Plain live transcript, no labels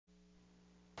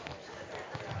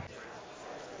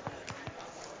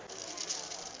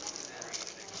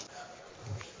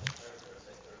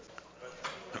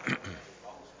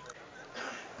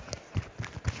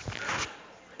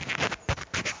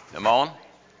Am I on?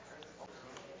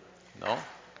 No?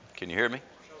 Can you hear me?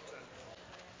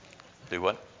 Do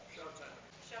what?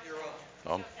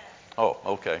 Oh,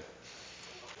 okay.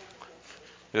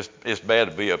 It's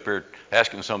bad to be up here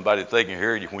asking somebody if they can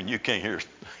hear you when you can't hear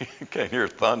you can't hear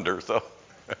thunder. So,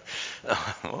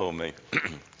 oh me.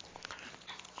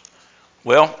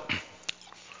 Well,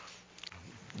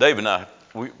 Dave and I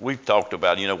we've talked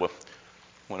about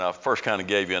when I first kind of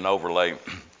gave you an overlay,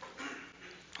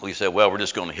 we said, well, we're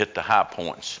just going to hit the high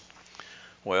points.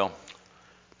 Well,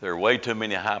 there are way too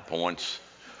many high points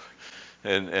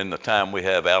in the time we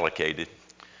have allocated,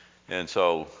 and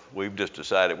so we've just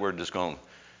decided we're just going to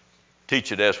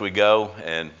teach it as we go,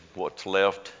 and what's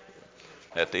left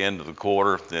at the end of the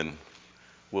quarter, then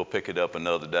we'll pick it up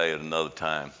another day at another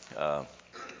time.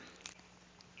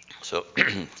 So,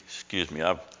 excuse me.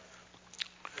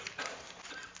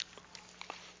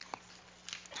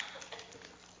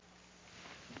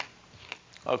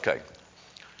 Okay,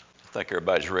 I think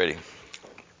everybody's ready.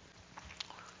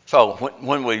 So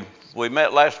when we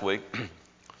met last week,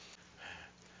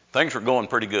 things were going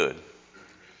pretty good.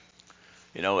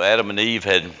 Adam and Eve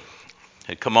had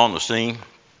come on the scene.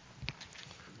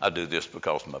 I do this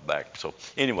because of my back. So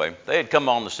anyway, they had come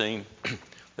on the scene.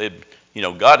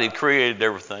 God had created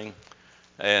everything,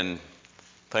 and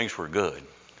things were good.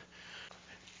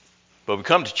 But we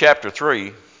come to chapter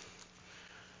 3,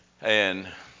 and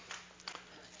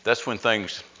that's when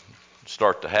things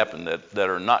start to happen that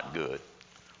are not good.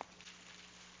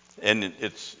 And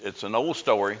it's an old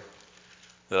story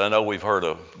that I know we've heard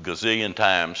a gazillion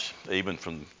times, even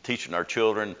from teaching our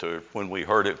children to when we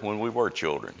heard it when we were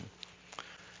children.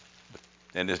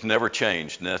 And it's never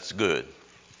changed, and that's good.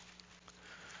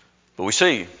 But we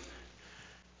see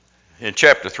in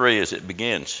chapter 3 as it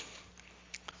begins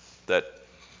that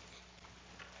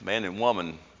man and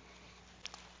woman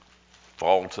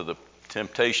fall to the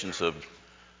temptations of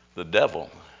the devil,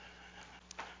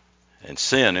 and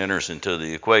sin enters into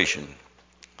the equation.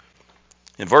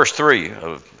 In verse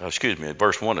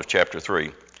 1 of chapter 3,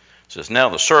 it says, "Now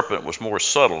the serpent was more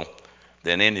subtle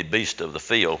than any beast of the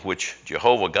field which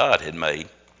Jehovah God had made.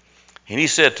 And he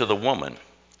said to the woman,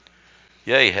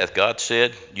 Yea, hath God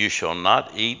said, You shall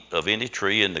not eat of any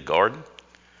tree in the garden?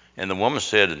 And the woman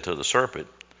said unto the serpent,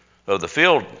 Of the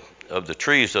field of the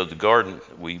trees of the garden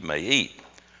we may eat,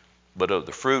 but of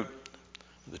the fruit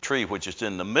of the tree which is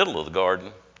in the middle of the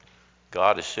garden,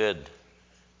 God has said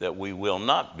that we will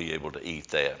not be able to eat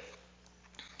that,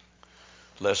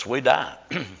 lest we die.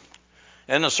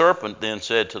 And the serpent then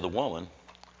said to the woman,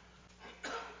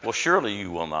 Well, surely you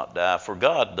will not die, for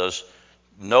God does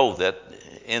know that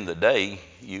in the day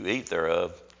you eat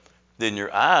thereof, then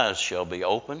your eyes shall be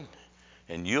opened,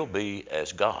 and you'll be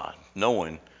as God,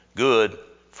 knowing good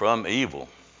from evil."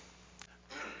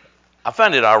 I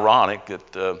find it ironic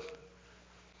that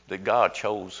God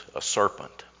chose a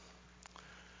serpent.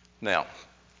 Now,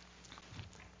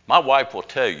 my wife will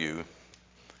tell you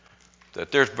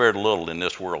that there's very little in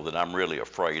this world that I'm really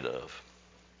afraid of.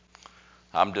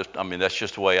 That's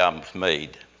just the way I'm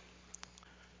made.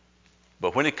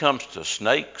 But when it comes to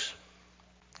snakes,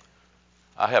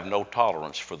 I have no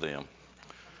tolerance for them.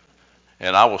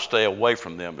 And I will stay away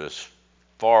from them, as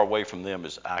far away from them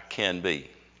as I can be.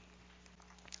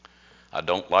 I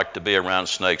don't like to be around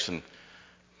snakes. And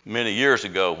many years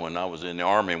ago when I was in the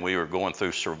Army and we were going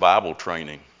through survival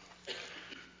training,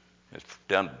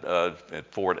 down at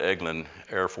Fort Eglin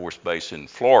Air Force Base in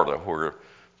Florida, where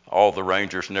all the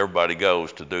Rangers and everybody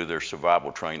goes to do their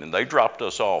survival training. They dropped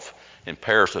us off in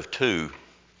pairs of 2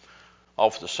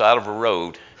 off the side of a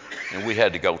road, and we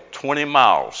had to go 20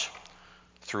 miles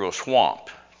through a swamp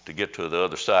to get to the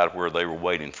other side where they were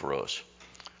waiting for us.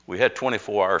 We had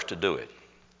 24 hours to do it.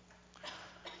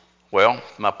 Well,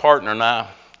 my partner and I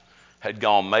had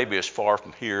gone maybe as far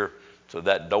from here to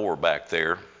that door back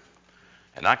there,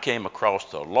 and I came across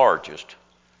the largest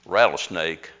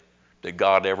rattlesnake that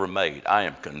God ever made. I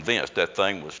am convinced that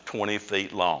thing was 20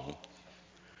 feet long.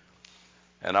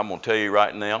 And I'm going to tell you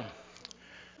right now,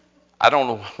 I don't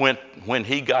know when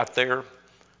he got there,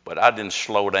 but I didn't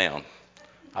slow down.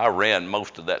 I ran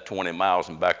most of that 20 miles,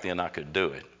 and back then I could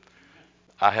do it.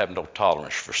 I have no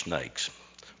tolerance for snakes.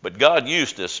 But God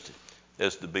used this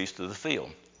as the beast of the field.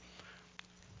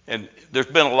 And there's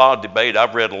been a lot of debate.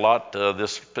 I've read a lot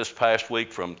this past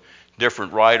week from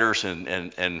different writers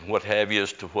and what have you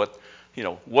as to what,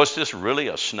 was this really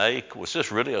a snake? Was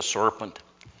this really a serpent?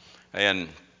 And,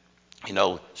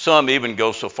 some even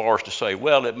go so far as to say,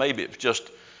 well, maybe it's just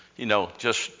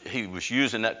he was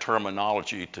using that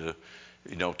terminology to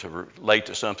relate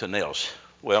to something else.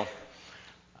 Well,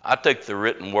 I take the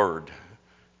written word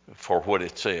for what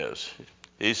it says.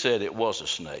 He said it was a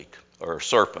snake or a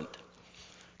serpent.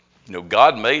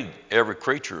 God made every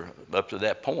creature up to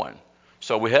that point.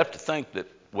 So we have to think that,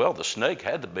 well, the snake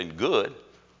had to have been good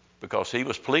because he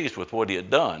was pleased with what he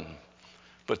had done.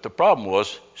 But the problem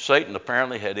was Satan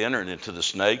apparently had entered into the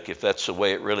snake, if that's the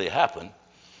way it really happened.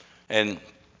 And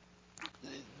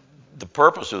the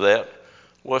purpose of that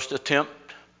was to tempt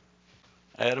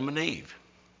Adam and Eve.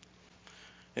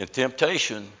 And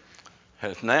temptation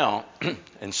has now,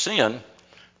 and sin,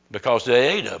 because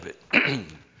they ate of it,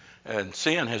 and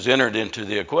sin has entered into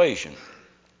the equation.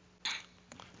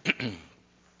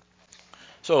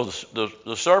 So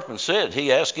the serpent said,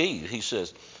 he asked Eve, he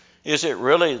says, is it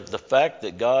really the fact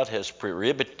that God has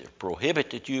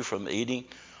prohibited you from eating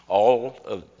all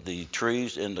of the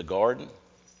trees in the garden?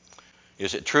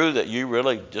 Is it true that you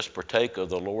really just partake of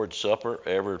the Lord's Supper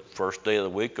every first day of the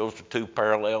week? Those are two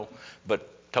parallel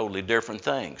but totally different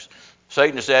things.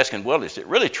 Satan is asking, well, is it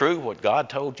really true what God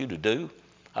told you to do?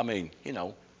 I mean,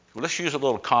 let's use a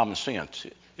little common sense.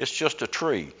 It's just a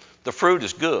tree. The fruit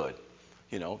is good.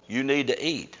 You need to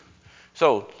eat.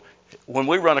 So when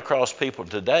we run across people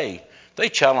today, they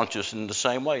challenge us in the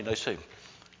same way. They say,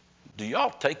 do y'all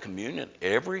take communion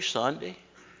every Sunday?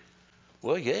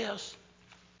 Well, yes.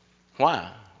 Why?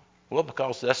 Well,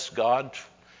 because that's God's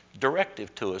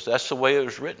directive to us. That's the way it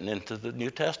was written into the New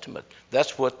Testament.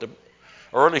 That's what the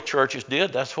early churches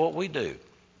did. That's what we do.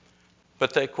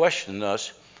 But they question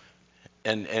us,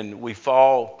 and we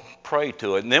fall prey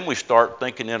to it. And then we start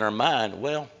thinking in our mind,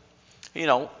 well,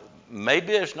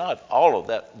 maybe it's not all of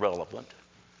that relevant,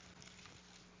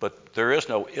 but there is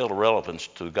no irrelevance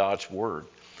to God's Word.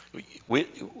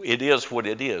 It is what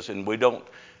it is, and we don't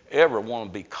ever want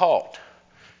to be caught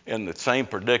in the same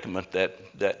predicament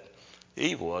that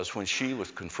Eve was when she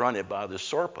was confronted by the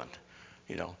serpent.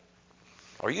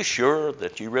 Are you sure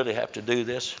that you really have to do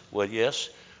this? Well, yes,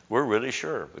 we're really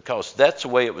sure, because that's the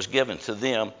way it was given to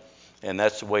them, and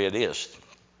that's the way it is.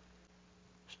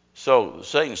 So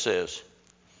Satan says,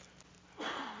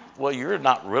 well, you're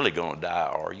not really going to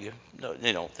die, are you?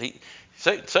 No,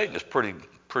 Satan is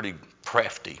pretty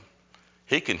crafty.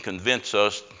 He can convince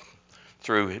us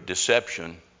through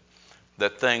deception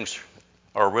that things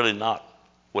are really not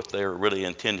what they're really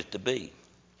intended to be.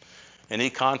 And he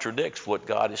contradicts what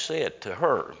God has said to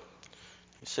her.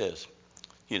 He says,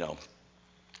 well,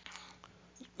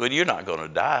 you're not going to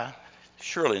die.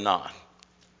 Surely not.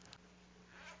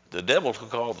 The devil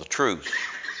took all the truth.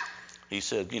 He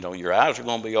said, your eyes are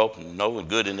going to be open to know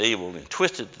good and evil, and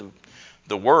twisted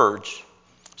the words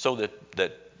so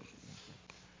that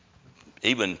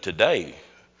even today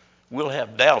we'll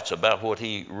have doubts about what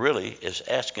he really is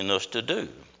asking us to do.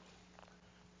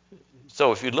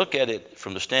 So if you look at it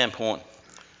from the standpoint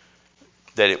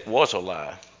that it was a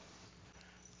lie,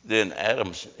 then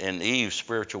Adam's and Eve's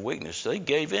spiritual weakness, they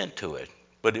gave in to it,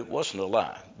 but it wasn't a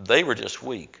lie. They were just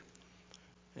weak.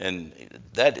 And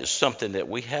that is something that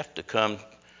we have to come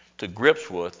to grips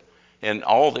with in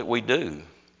all that we do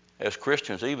as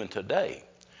Christians even today.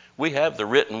 We have the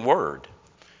written word.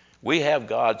 We have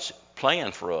God's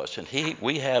plan for us, and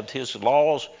we have his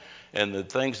laws and the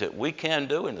things that we can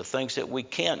do and the things that we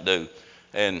can't do.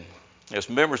 And as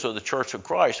members of the Church of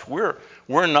Christ, we're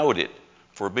noted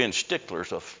for being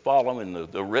sticklers of following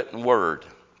the written word.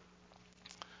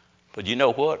 But you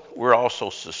know what? We're also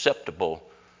susceptible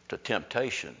to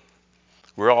temptation.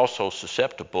 We're also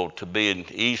susceptible to being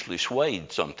easily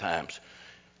swayed sometimes.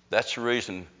 That's the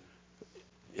reason,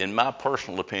 in my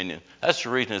personal opinion, that's the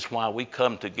reason it's why we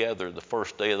come together the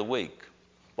first day of the week,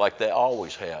 like they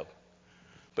always have,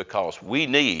 because we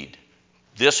need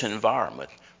this environment.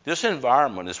 This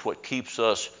environment is what keeps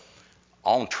us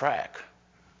on track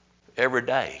every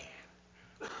day.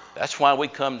 That's why we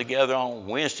come together on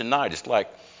Wednesday night. It's like,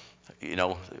 I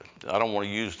don't want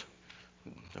to use,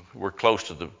 we're close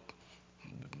to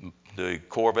the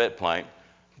Corvette plant,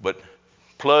 but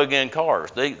plug-in cars,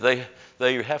 they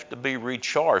have to be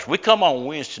recharged. We come on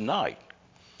Wednesday night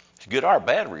to get our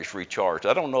batteries recharged.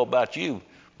 I don't know about you,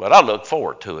 but I look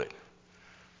forward to it.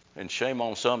 And shame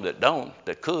on some that don't,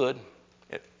 that could,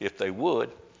 if they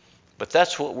would. But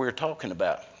that's what we're talking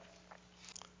about.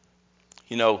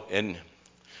 And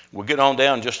we'll get on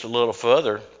down just a little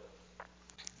further,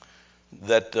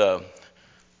 that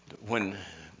when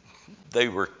they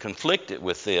were conflicted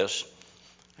with this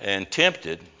and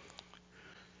tempted,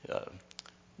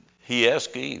 he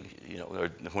asked Eve,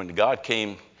 when God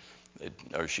came,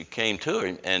 or she came to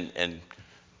him, and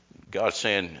God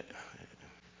saying,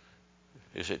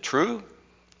 is it true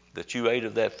that you ate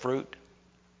of that fruit?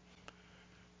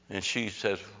 And she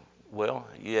says, well,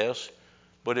 yes,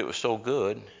 but it was so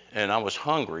good, and I was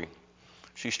hungry.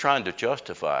 She's trying to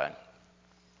justify it.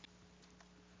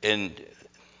 And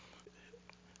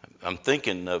I'm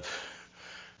thinking of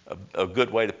a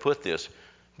good way to put this,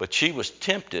 but she was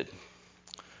tempted,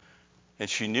 and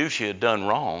she knew she had done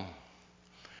wrong.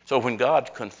 So when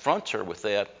God confronts her with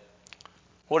that,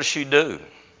 what does she do?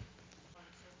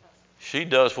 She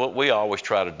does what we always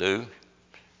try to do.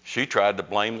 She tried to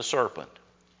blame the serpent.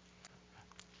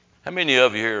 How many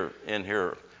of you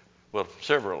here, well,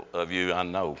 several of you I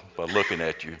know by looking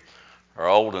at you, are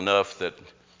old enough that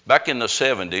back in the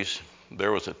 70s,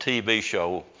 there was a TV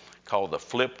show called The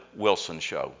Flip Wilson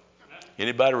Show.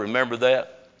 Anybody remember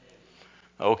that?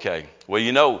 Okay. Well,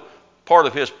 you know, part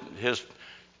of his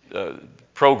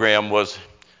program was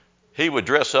he would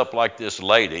dress up like this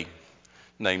lady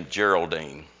named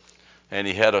Geraldine, and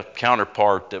he had a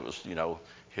counterpart that was, you know,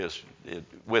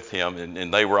 with him,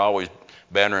 and they were always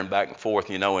bantering back and forth,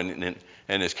 you know, and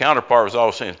his counterpart was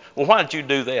always saying, well, why did you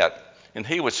do that? And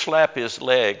he would slap his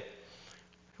leg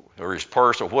or his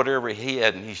purse or whatever he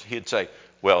had, and he'd say,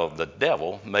 well, the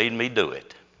devil made me do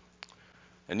it.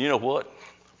 And you know what?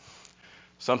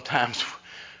 Sometimes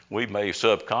we may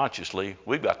subconsciously,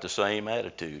 we've got the same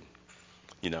attitude,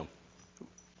 you know.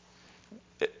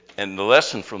 And the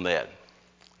lesson from that,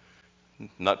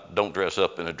 don't dress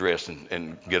up in a dress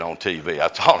and get on TV.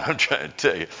 That's all I'm trying to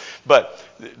tell you. But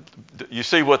you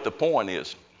see what the point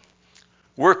is.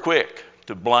 We're quick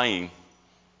to blame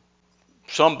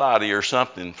somebody or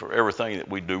something for everything that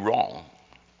we do wrong.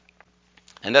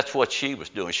 And that's what she was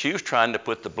doing. She was trying to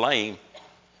put the blame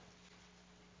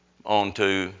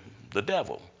onto the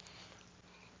devil.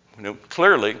 You know,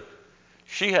 clearly,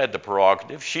 she had the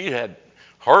prerogative. She had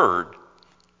heard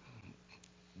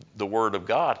the word of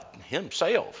God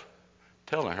himself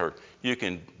telling her, you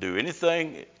can do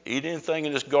anything, eat anything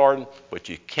in this garden, but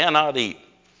you cannot eat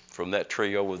from that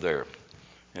tree over there.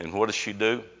 And what does she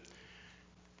do?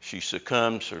 She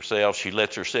succumbs herself. She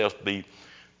lets herself be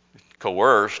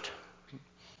coerced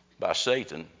by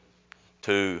Satan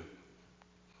to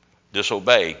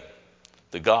disobey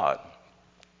the God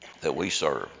that we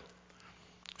serve.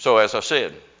 So as I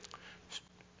said,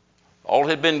 all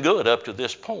had been good up to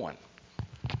this point.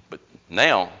 But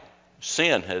now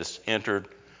sin has entered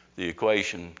the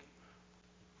equation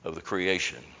of the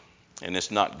creation. And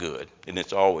it's not good. And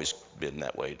it's always been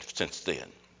that way since then.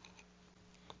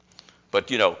 But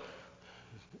you know,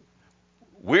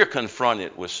 we're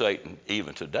confronted with Satan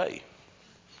even today.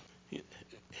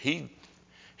 He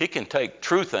can take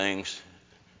true things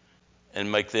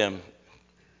and make them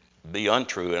be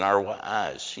untrue in our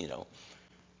eyes, you know.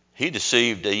 He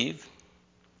deceived Eve.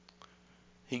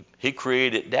 He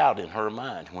created doubt in her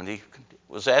mind when he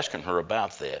was asking her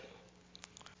about that.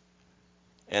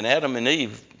 And Adam and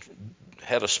Eve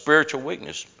had a spiritual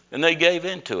weakness, and they gave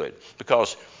into it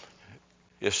because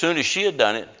as soon as she had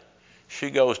done it,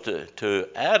 she goes to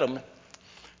Adam,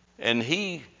 and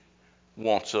he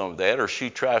wants some of that, or she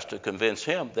tries to convince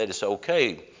him that it's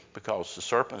okay because the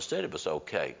serpent said it was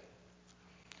okay.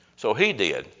 So he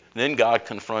did. And then God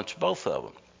confronts both of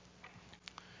them.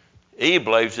 Eve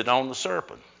blames it on the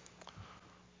serpent.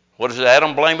 What does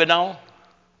Adam blame it on?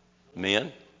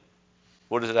 Men.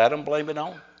 What does Adam blame it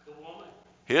on? The woman.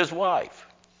 His wife.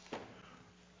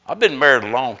 I've been married a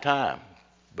long time,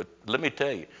 but let me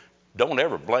tell you, don't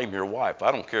ever blame your wife.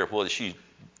 I don't care whether she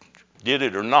did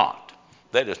it or not.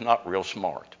 That is not real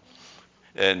smart.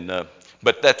 And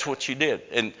but that's what she did.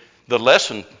 And the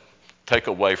lesson take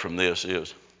away from this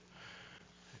is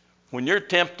when you're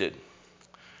tempted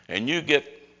and you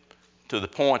get to the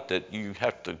point that you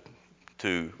have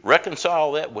to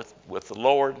reconcile that with the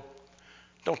Lord,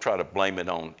 don't try to blame it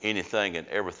on anything and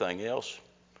everything else.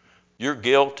 Your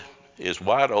guilt is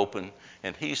wide open,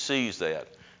 and he sees that.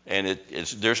 And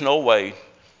there's no way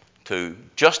to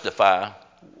justify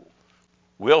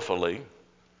willfully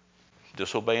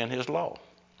disobeying his law.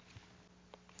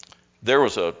 There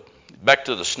was back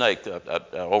to the snake, I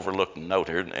overlooked a note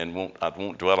here, and I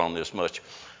won't dwell on this much,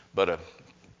 but a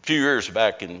few years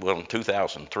back in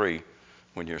 2003,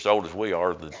 when you're as old as we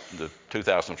are, the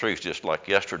 2003 is just like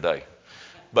yesterday.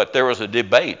 But there was a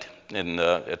debate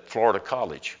at Florida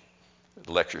College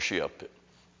lectureship,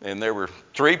 and there were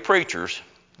three preachers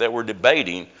that were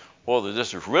debating whether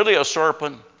this is really a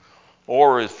serpent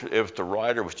or if the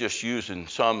writer was just using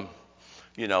some,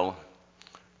 you know,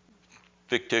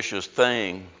 fictitious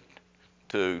thing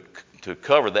to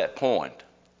cover that point.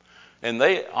 And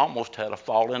they almost had a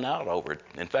falling out over it.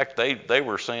 In fact, they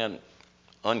were saying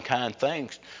unkind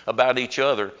things about each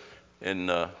other. And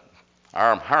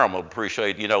Hiram will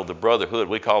appreciate, you know, the brotherhood.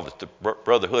 We call it the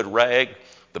brotherhood rag,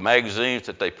 the magazines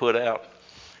that they put out.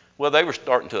 Well, they were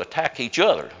starting to attack each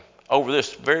other over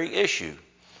this very issue.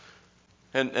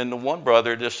 And the one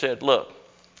brother just said, look,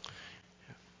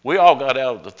 We all got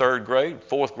out of the third grade,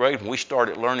 fourth grade, and we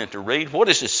started learning to read. What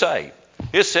does it say?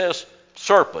 It says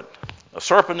serpent. A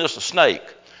serpent is a snake.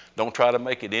 Don't try to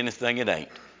make it anything it ain't.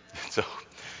 So,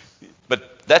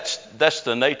 but that's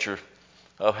the nature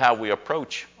of how we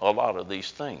approach a lot of these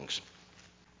things.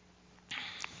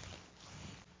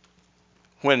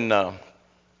 When the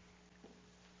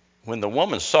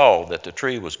woman saw that the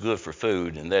tree was good for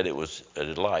food and that it was a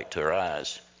delight to her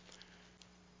eyes,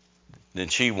 then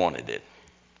she wanted it.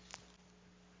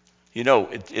 You know,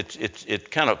 it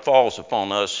kind of falls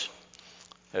upon us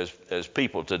as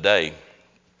people today.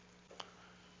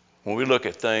 When we look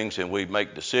at things and we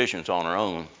make decisions on our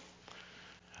own,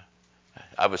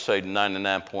 I would say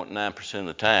 99.9% of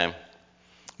the time,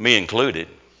 me included,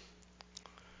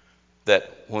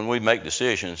 that when we make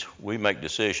decisions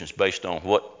based on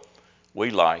what we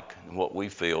like and what we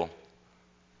feel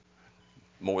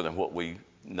more than what we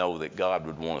know that God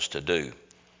would want us to do.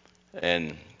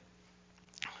 And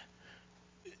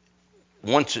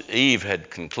once Eve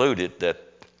had concluded that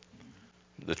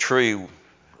the tree,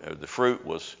 the fruit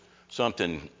was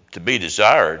something to be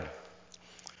desired,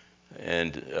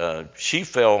 and she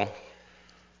fell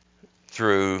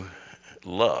through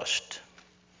lust.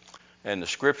 And the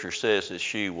scripture says that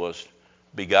she was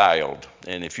beguiled.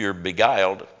 And if you're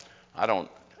beguiled, I don't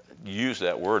use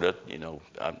that word. You know,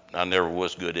 I never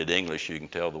was good at English. You can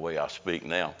tell the way I speak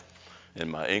now. And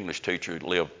my English teacher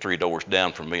lived 3 doors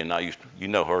down from me, and I used to, you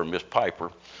know her, Miss Piper,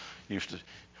 used to,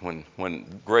 when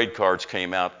grade cards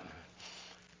came out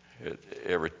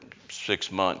every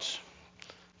 6 months,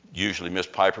 usually Miss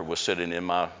Piper was sitting in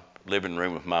my living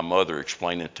room with my mother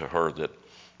explaining to her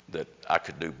that I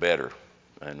could do better,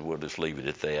 and we'll just leave it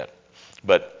at that.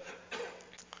 But,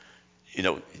 you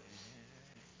know,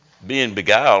 being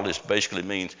beguiled is basically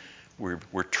means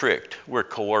we're tricked, we're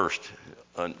coerced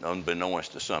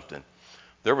unbeknownst to something.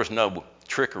 There was no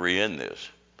trickery in this.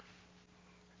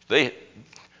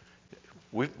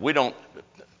 We don't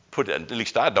put it, at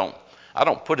least I don't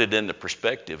put it into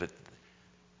perspective.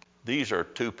 These are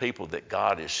two people that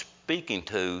God is speaking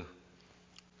to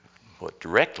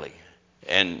directly.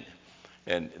 And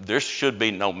there should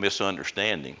be no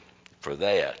misunderstanding for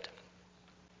that.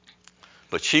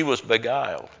 But she was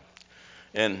beguiled.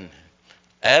 And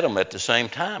Adam at the same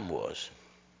time was.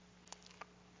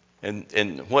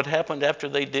 And what happened after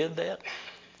they did that?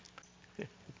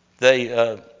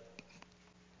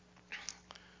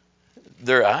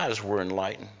 Their eyes were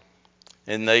enlightened.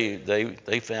 And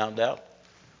they found out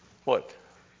what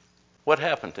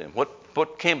happened to them.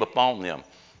 What came upon them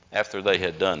after they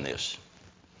had done this?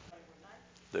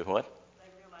 They what?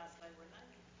 They realized they were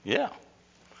naked. Yeah.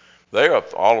 They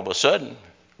all of a sudden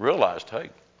realized, hey,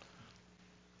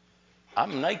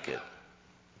 I'm naked.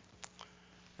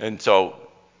 And so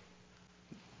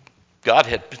God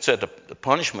had set a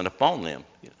punishment upon them,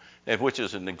 and which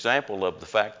is an example of the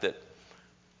fact that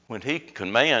when He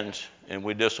commands and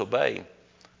we disobey,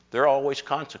 there are always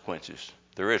consequences.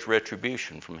 There is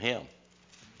retribution from Him.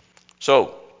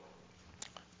 So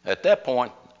at that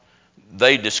point,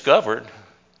 they discovered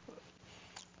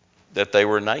that they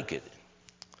were naked.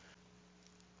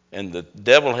 And the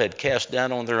devil had cast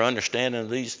down on their understanding of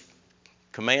these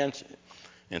commands,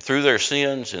 and through their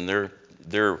sins and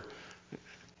their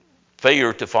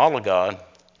failure to follow God,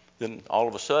 then all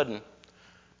of a sudden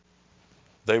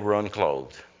they were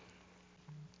unclothed.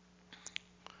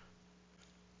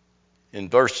 In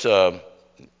verse 8,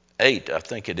 I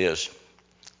think it is,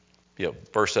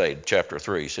 verse 8, chapter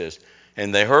 3 says,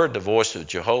 "And they heard the voice of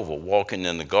Jehovah walking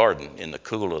in the garden in the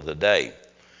cool of the day.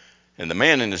 And the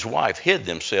man and his wife hid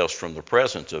themselves from the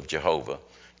presence of Jehovah,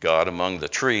 God, among the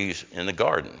trees in the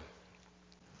garden."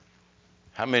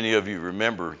 How many of you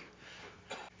remember,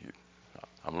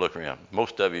 I'm looking around,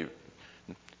 most of you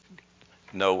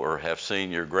know or have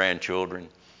seen your grandchildren,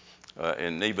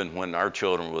 and even when our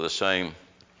children were the same,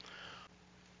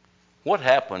 what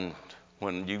happened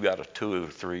when you got a 2 or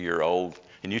 3 year old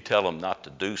and you tell them not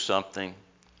to do something?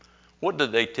 What do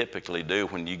they typically do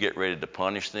when you get ready to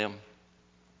punish them?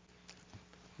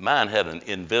 Mine had an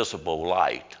invisible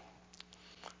light.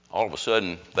 All of a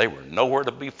sudden, they were nowhere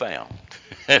to be found.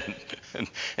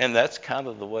 and that's kind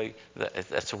of the way,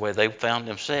 that's the way they found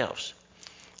themselves.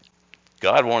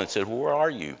 God said, well, where are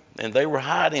you? And they were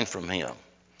hiding from Him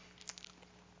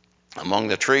among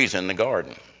the trees in the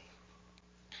garden.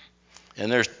 And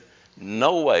there's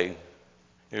no way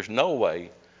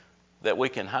that we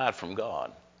can hide from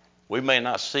God. We may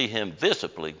not see Him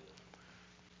visibly,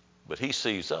 but He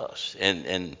sees us.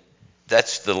 And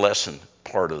that's the lesson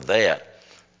part of that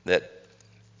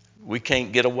we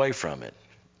can't get away from it.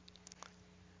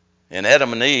 And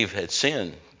Adam and Eve had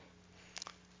sinned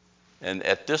And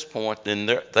at this point,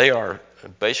 then they are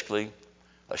basically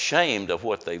ashamed of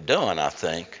what they've done, I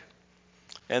think.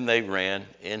 And they ran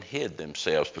and hid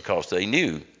themselves because they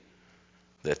knew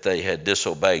that they had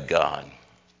disobeyed God.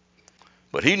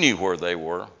 But he knew where they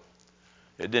were.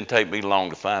 It didn't take me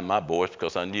long to find my boys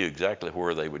because I knew exactly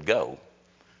where they would go.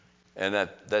 And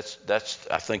that's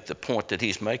I think the point that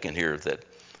he's making here,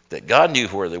 that God knew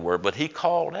where they were, but he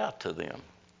called out to them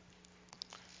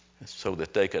so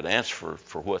that they could answer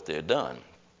for what they had done.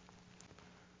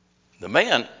 The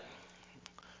man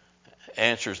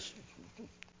answers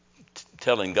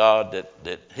telling God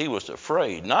that he was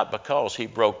afraid, not because he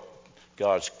broke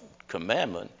God's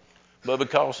commandment, but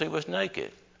because he was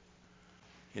naked.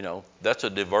 That's a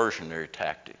diversionary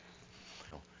tactic.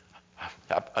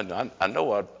 I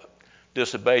know I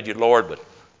disobeyed you, Lord, but,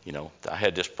 I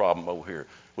had this problem over here.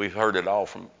 We've heard it all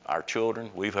from our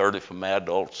children. We've heard it from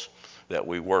adults that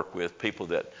we work with, people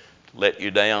that let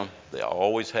you down. They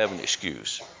always have an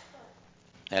excuse.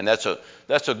 And that's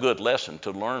a good lesson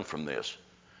to learn from this.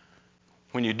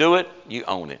 When you do it, you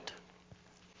own it.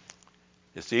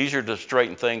 It's easier to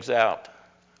straighten things out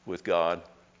with God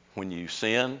when you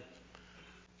sin.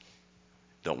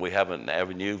 Don't we have an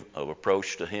avenue of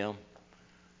approach to him?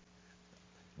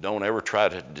 Don't ever try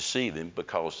to deceive him,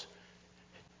 because,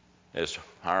 as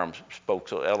Hiram spoke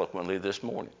so eloquently this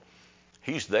morning,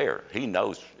 he's there. He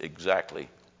knows exactly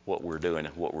what we're doing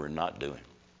and what we're not doing.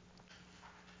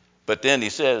 But then he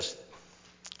says,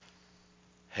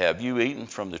 have you eaten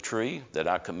from the tree that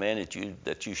I commanded you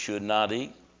that you should not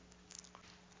eat?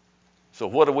 So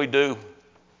what do we do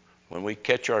when we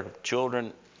catch our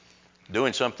children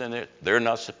doing something that they're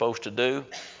not supposed to do?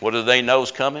 What do they know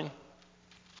is coming?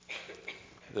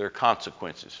 There are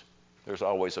consequences. There's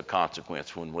always a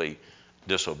consequence when we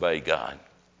disobey God.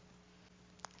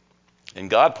 And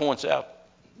God points out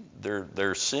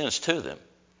their sins to them.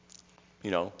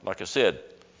 Like I said,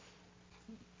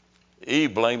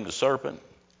 Eve blamed the serpent.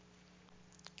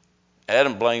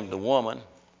 Adam blamed the woman.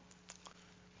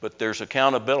 But there's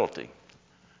accountability.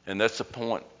 And that's the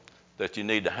point that you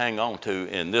need to hang on to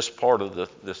in this part of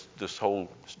this whole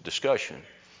discussion.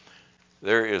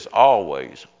 There is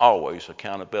always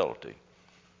accountability.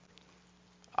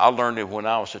 I learned it when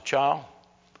I was a child.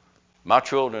 My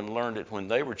children learned it when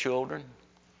they were children.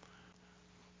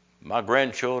 My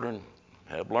grandchildren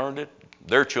have learned it.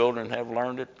 Their children have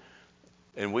learned it.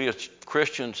 And we as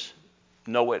Christians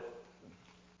know it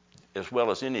as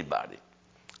well as anybody,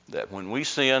 that when we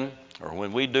sin or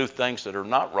when we do things that are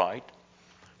not right,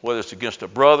 whether it's against a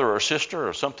brother or sister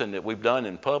or something that we've done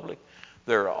in public,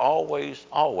 there always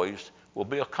will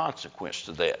be a consequence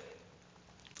to that.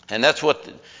 And that's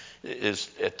what is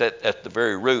at the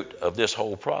very root of this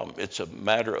whole problem. It's a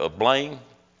matter of blame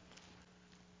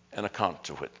and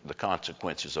the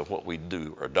consequences of what we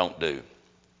do or don't do.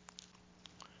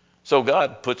 So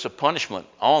God puts a punishment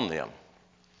on them,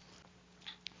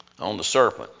 on the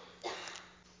serpent.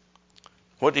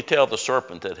 What did he tell the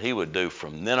serpent that he would do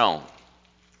from then on?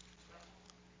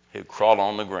 He'd crawl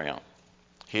on the ground.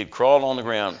 He'd crawl on the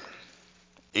ground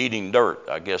eating dirt,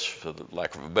 I guess, for the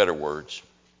lack of better words.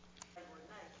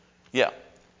 Yeah.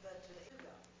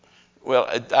 Well,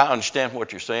 I understand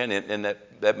what you're saying, and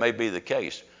that may be the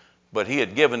case. But he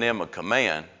had given them a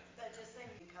command.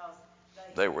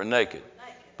 They were naked.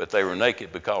 But they were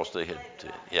naked because they had,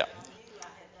 yeah.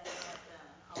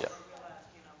 Yeah.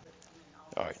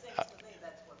 All right.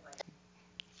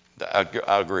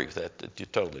 I agree with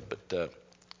that totally. But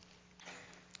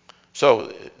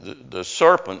so the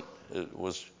serpent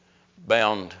was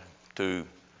bound to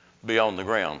be on the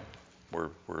ground where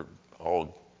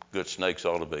all good snakes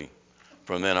ought to be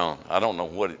from then on. I don't know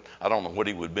what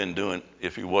he would have been doing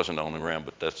if he wasn't on the ground,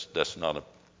 but that's not an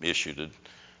issue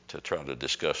to try to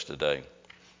discuss today.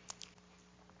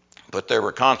 But there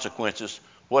were consequences.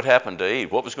 What happened to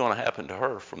Eve? What was going to happen to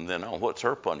her from then on? What's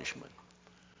her punishment?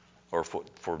 Or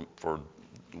for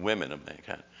women of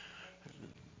mankind?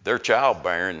 Their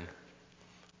childbearing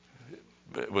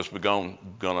was going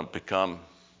to become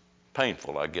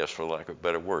painful, I guess, for lack of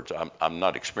better words. I'm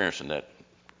not experiencing that,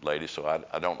 lady, so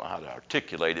I don't know how to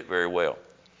articulate it very well.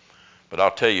 But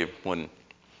I'll tell you, when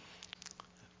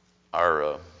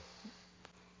our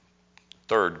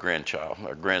third grandchild,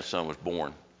 our grandson, was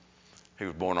born, he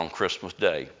was born on Christmas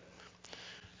Day.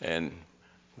 And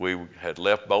we had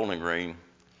left Bowling Green,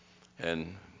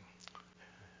 and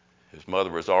his mother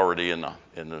was already in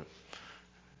the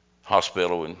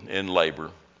hospital in labor.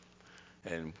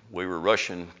 And we were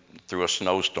rushing through a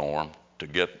snowstorm to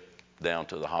get down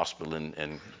to the hospital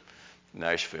in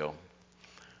Nashville.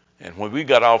 And when we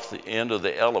got off the end of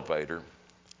the elevator,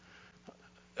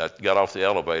 got off the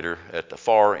elevator at the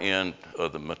far end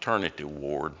of the maternity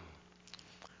ward.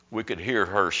 We could hear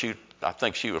her. I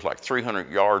think she was like 300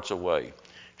 yards away.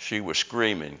 She was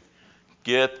screaming,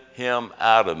 "Get him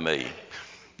out of me,"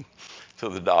 to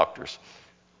the doctors.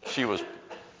 She was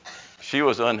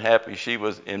unhappy. She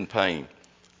was in pain,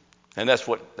 and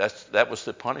that was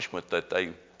the punishment that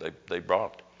they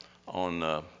brought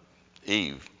on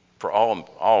Eve for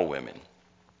all women.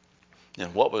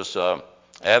 And what was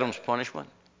Adam's punishment?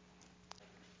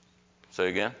 Say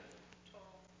again?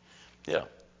 Yeah.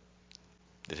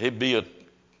 That he'd be a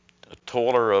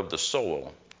toiler of the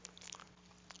soil.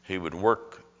 He would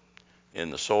work in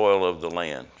the soil of the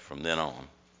land from then on.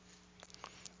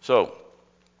 So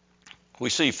we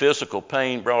see physical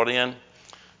pain brought in,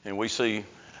 and we see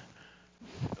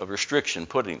a restriction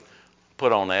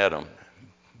put on Adam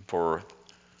for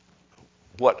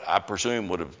what I presume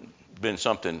would have been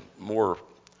something more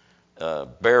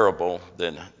bearable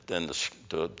than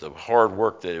the hard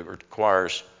work that it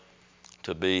requires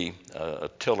to be a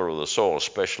tiller of the soil,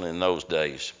 especially in those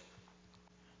days.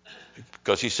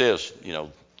 Because he says,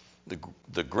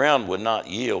 the ground would not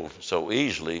yield so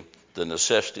easily the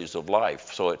necessities of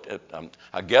life. So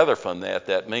I gather from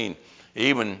that means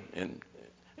even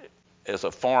as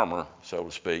a farmer, so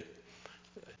to speak,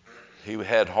 he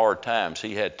had hard times.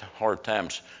 He had hard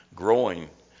times growing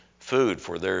food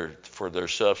for their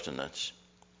sustenance.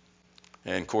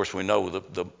 And of course, we know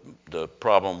the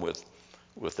problem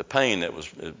with the pain that was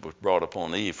brought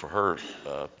upon Eve for her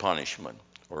punishment.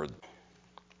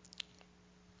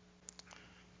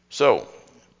 So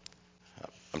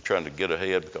I'm trying to get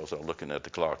ahead because I'm looking at the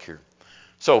clock here.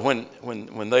 So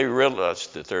when they realize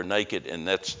that they're naked and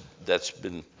that's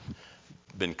been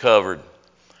covered,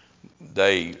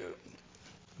 they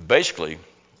basically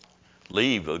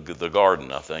leave the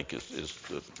garden. I think is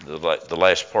the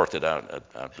last part that I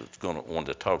was wanted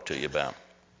to talk to you about.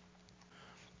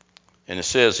 And it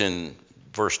says in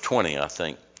verse 20, I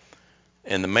think,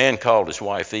 and the man called his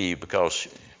wife Eve because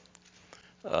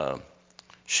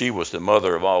she was the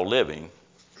mother of all living.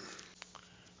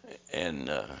 And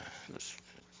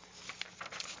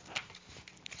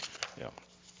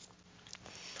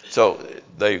so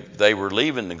they were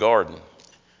leaving the garden,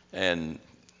 and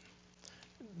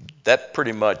that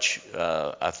pretty much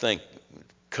I think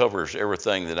covers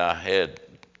everything that I had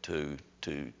to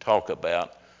talk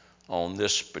about on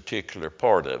this particular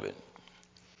part of it.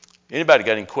 Anybody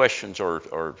got any questions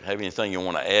or have anything you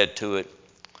want to add to it?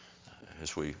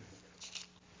 As we've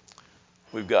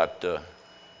got.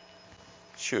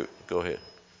 Shoot, go ahead.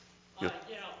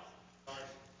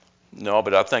 No,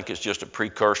 but I think it's just a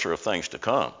precursor of things to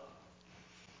come,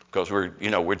 because we're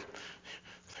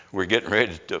getting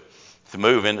ready to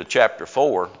move into chapter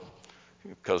 4,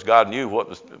 because God knew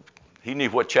He knew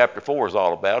what chapter 4 is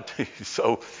all about,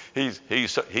 so He's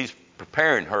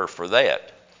preparing her for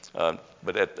that.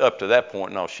 But up to that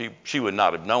point, no, she would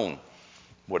not have known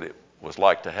what it was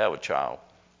like to have a child.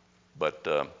 But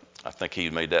I think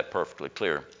He made that perfectly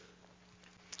clear.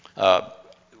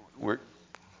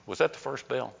 Was that the first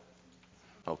bell?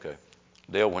 Okay.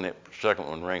 Dale, when the second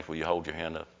one rings, will you hold your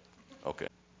hand up? Okay.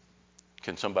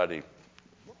 Can somebody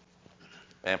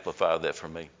amplify that for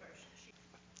me?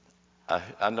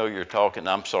 I know you're talking.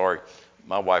 I'm sorry.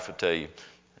 My wife will tell you.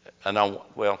 I know.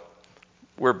 Well,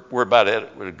 we're about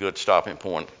at a good stopping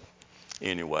point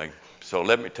anyway. So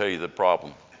let me tell you the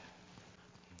problem.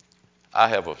 I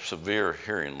have a severe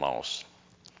hearing loss,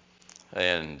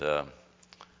 and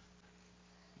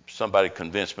somebody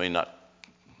convinced me not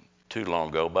too long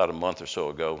ago, about a month or so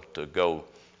ago, to go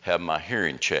have my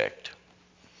hearing checked.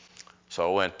 So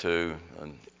I went to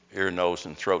an ear, nose,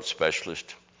 and throat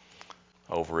specialist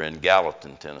over in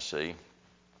Gallatin, Tennessee,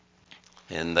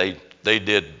 and they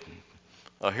did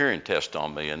a hearing test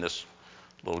on me. And this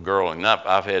little girl, and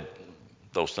I've had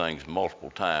those things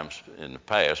multiple times in the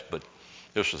past, but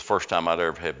this was the first time I'd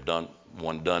ever had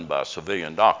one done by a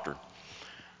civilian doctor.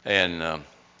 And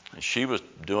she was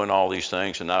doing all these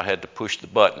things, and I had to push the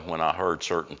button when I heard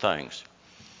certain things.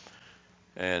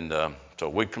 And so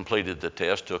we completed the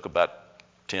test, took about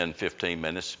 10, 15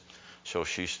 minutes. So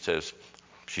she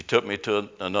took me to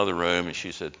another room, and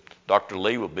she said, "Dr.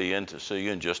 Lee will be in to see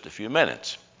you in just a few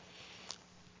minutes."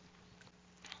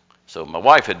 So my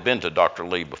wife had been to Dr.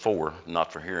 Lee before,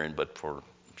 not for hearing, but for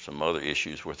some other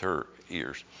issues with her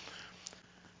ears.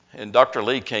 And Dr.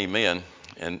 Lee came in,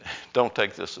 and don't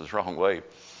take this the wrong way,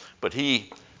 but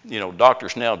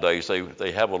doctors nowadays,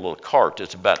 they have a little cart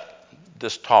that's about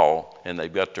this tall, and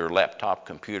they've got their laptop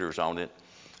computers on it.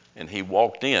 And he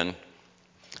walked in,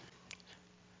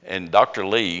 and Dr.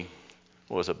 Lee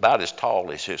was about as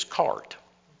tall as his cart.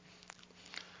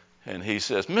 And he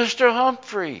says, Mr.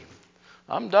 Humphrey,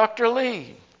 I'm Dr.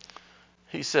 Lee.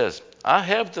 He says, I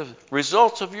have the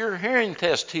results of your hearing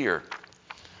test here.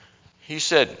 He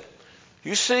said,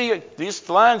 you see these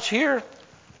lines here?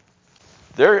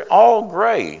 They're all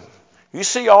gray. You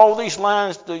see all these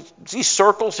lines, these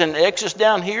circles and X's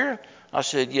down here? I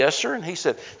said, yes, sir. And he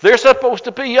said, they're supposed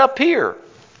to be up here.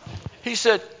 He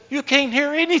said, you can't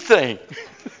hear anything.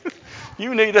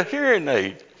 You need a hearing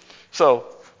aid. So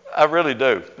I really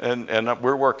do. And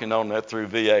we're working on that through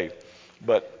VA.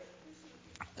 But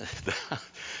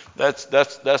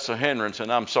that's a hindrance.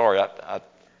 And I'm sorry,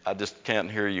 I just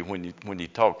can't hear you when you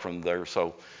talk from there.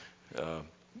 So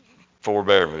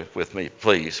forbear with me,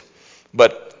 please.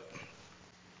 But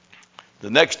the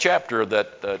next chapter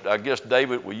that I guess,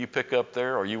 David, will you pick up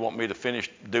there, or you want me to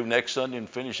do next Sunday and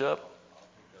finish up?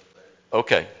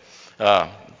 Okay.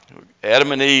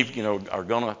 Adam and Eve, are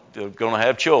gonna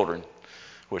have children,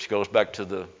 which goes back to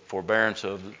the forbearance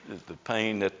of the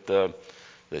pain that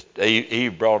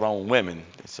Eve brought on women.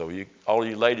 So all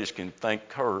you ladies can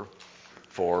thank her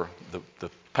for the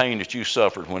pain that you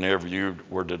suffered whenever you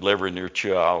were delivering your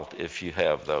child, if you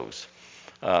have those.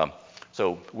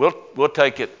 So we'll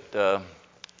take it.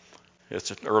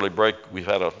 It's an early break. We've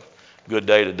had a good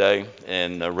day today,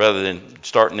 and rather than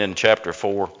starting in chapter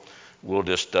 4, we'll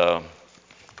just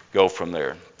go from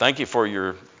there. Thank you for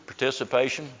your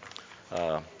participation.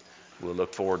 We'll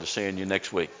look forward to seeing you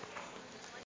next week.